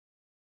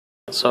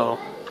So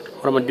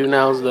what I'm gonna do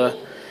now is the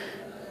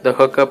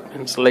hookup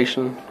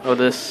installation of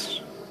this.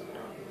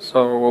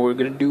 So what we're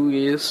gonna do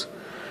is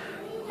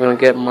we're gonna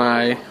get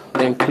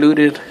the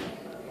included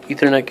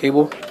Ethernet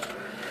cable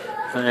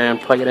and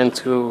plug it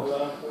into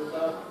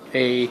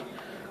a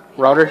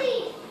router.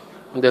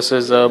 This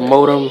is a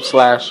modem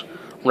slash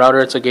router.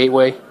 It's a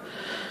gateway.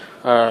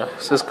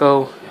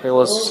 Cisco.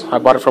 I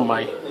bought it from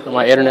my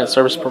internet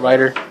service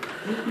provider.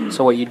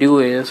 So what you do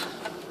is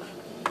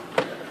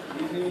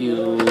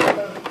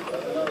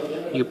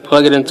you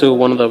plug it into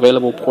one of the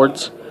available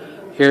ports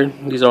here.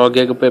 These are all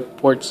gigabit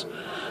ports.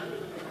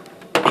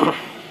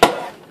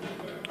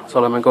 So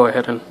let me go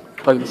ahead and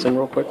plug this in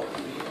real quick.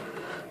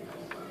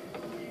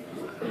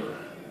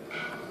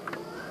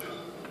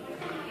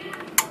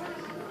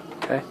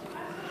 Okay.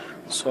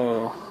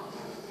 So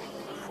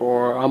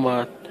I'm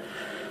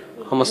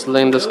gonna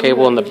sling this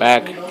cable in the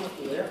back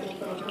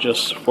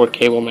just for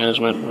cable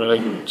management,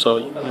 really, so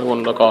it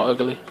won't look all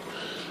ugly.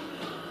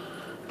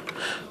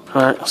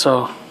 Alright,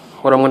 so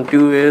what I'm going to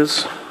do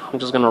is I'm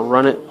just going to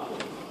run it,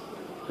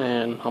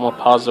 and I'm going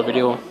to pause the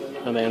video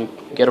and then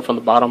get it from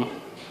the bottom,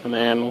 and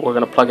then we're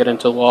going to plug it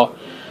into the wall,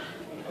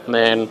 and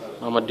then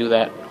I'm going to do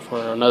that for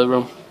another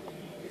room,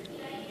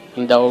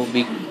 and that will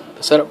be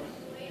the setup.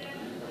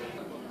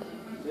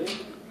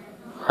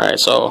 Alright,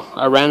 so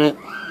I ran it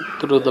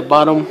through the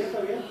bottom,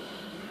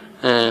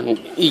 and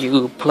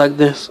you plug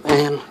this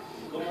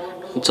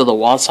into the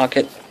wall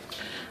socket.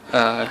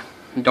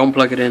 Don't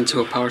plug it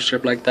into a power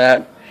strip like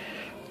that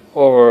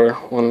or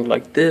one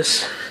like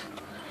this.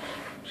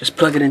 Just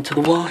plug it into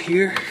the wall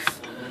here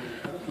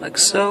like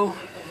so.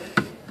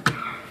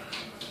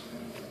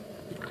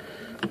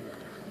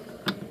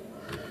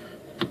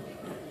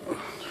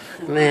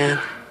 And then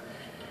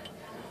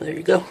there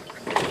you go.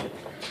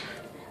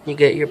 You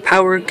get your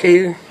power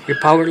cable, your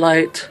power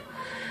light,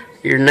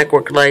 your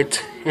network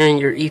light, and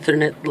your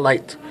Ethernet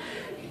light.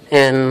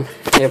 And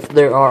if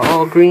they are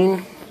all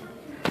green,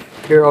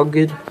 you're all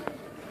good.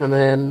 And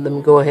then let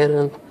me go ahead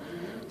and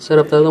set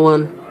up the other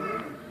one,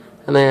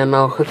 and then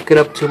I'll hook it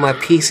up to my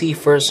PC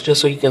first, just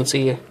so you can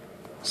see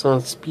some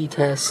speed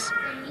tests.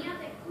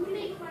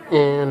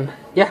 And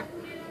yeah,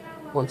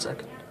 1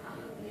 second.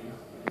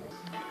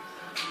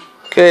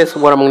 Okay, so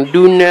what I'm gonna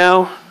do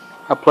now,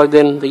 I plugged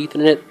in the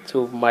Ethernet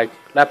to my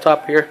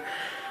laptop here,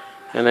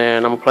 and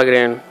then I'm gonna plug it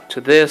in to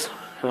this,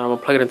 and I'm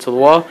gonna plug it into the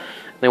wall.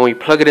 And then when you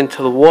plug it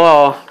into the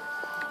wall,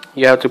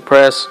 you have to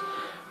press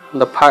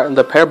the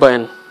pair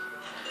button.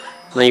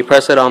 And then you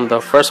press it on the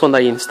first one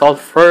that you installed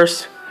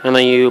first, and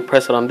then you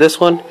press it on this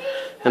one,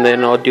 and then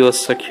it'll do a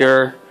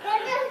secure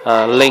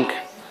link.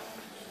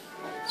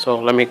 So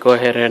let me go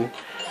ahead and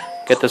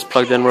get this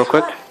plugged in real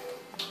quick.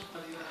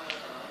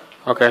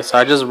 Okay, so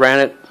I just ran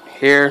it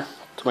here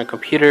to my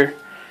computer,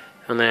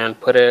 and then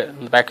put it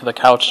in the back of the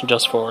couch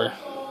just for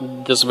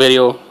this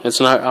video. This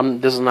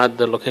is not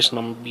the location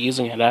I'm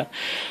using it at.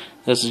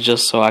 This is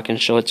just so I can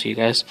show it to you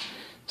guys.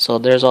 So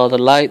there's all the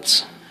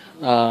lights.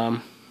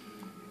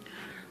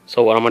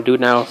 So what I'm gonna do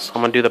now is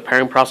I'm gonna do the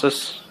pairing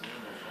process.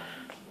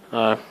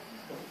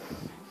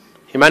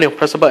 Emmanuel,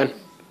 press the button.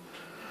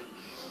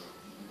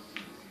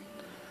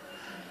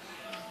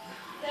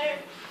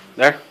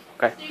 There?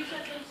 Okay.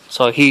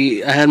 So I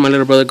had my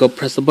little brother go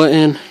press the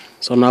button.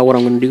 So now what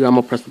I'm gonna do, I'm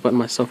gonna press the button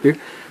myself here.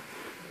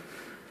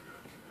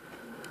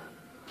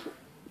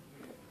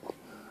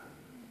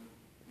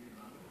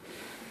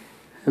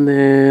 And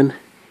then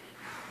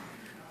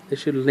they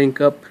should link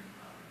up.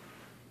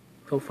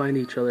 They'll find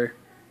each other.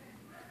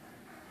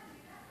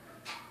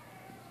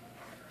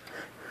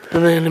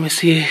 And then let me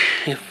see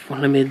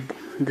let me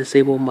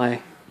disable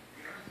my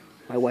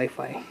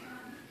Wi-Fi.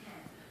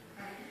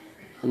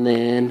 And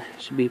then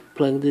it should be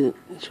plugged in.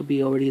 It should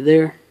be already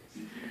there.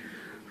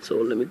 So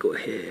let me go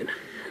ahead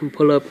and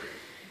pull up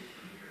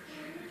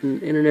an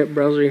internet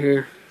browser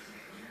here,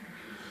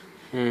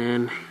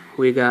 and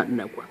we got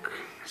network.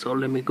 So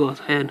let me go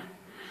ahead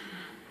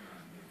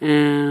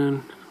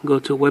and go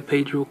to a web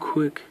page real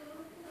quick,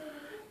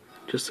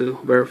 just to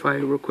verify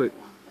it real quick.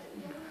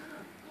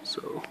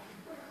 So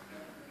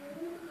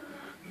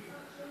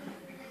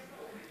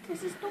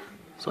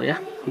yeah,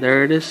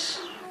 there it is,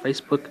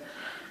 Facebook.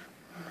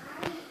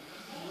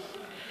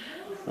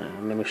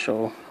 Let me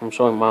show. I'm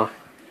showing my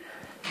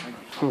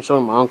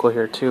uncle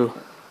here too,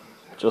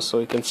 just so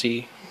he can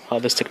see how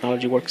this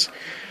technology works.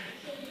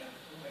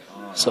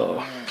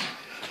 So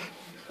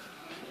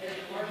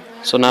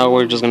now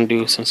we're just gonna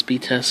do some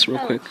speed tests real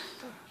quick.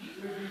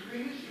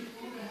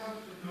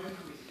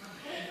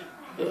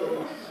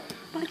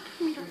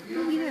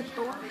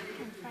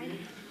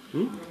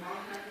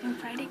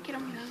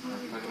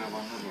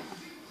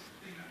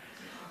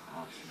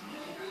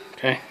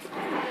 Okay,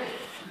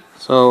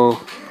 so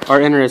our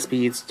internet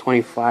speed is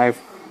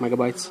 25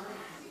 megabytes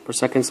per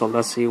second, so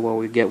let's see what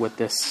we get with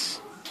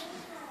this.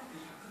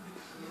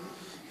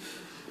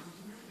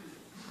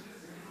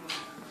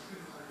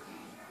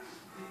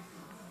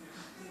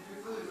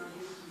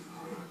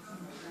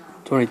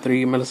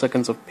 "23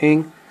 milliseconds of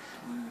ping,"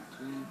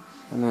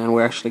 and then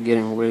we're actually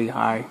getting really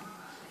high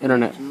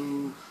internet.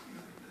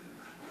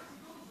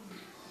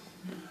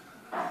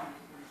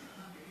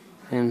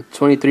 and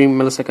 23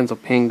 milliseconds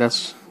of ping.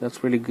 That's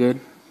really good,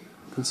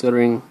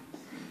 considering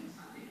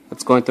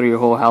it's going through your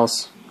whole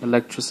house.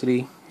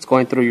 Electricity, it's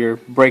going through your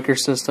breaker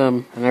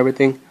system and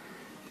everything.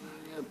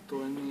 Yeah,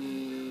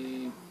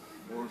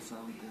 24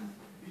 something.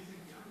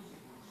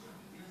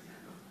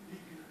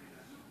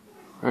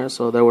 Alright,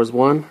 so there was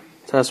one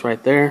test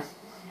right there.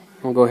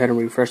 I'll go ahead and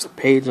refresh the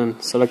page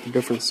and select a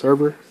different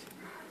server.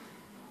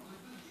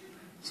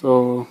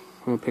 So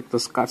I'm gonna pick the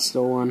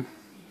Scottsdale one.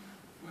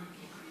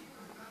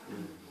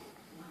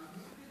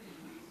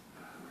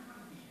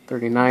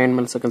 39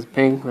 milliseconds of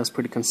ping. That's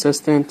pretty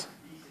consistent.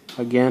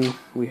 Again,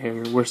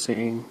 we're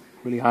seeing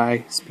really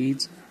high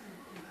speeds.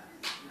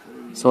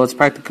 So it's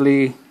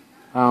practically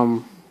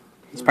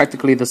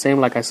the same.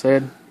 Like I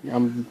said,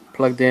 I'm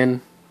plugged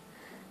in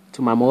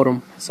to my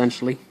modem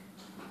essentially.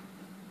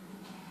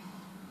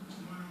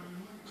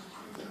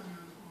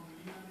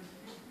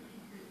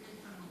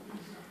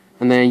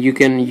 And then you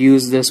can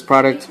use this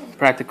product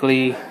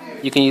practically.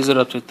 You can use it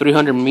up to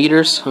 300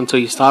 meters until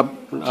you stop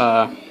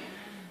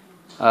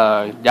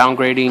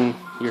downgrading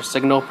your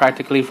signal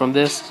practically from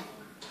this.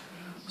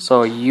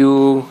 So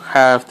you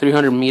have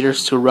 300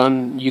 meters to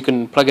run. You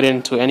can plug it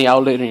into any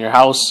outlet in your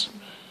house,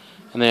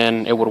 and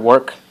then it would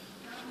work.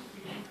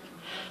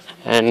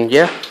 And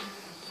yeah,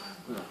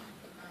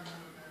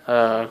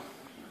 I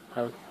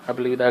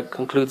believe that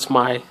concludes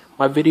my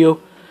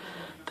video.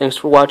 Thanks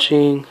for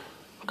watching.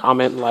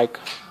 Comment, like,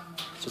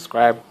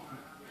 subscribe.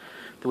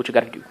 Do what you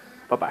gotta do.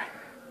 Bye bye.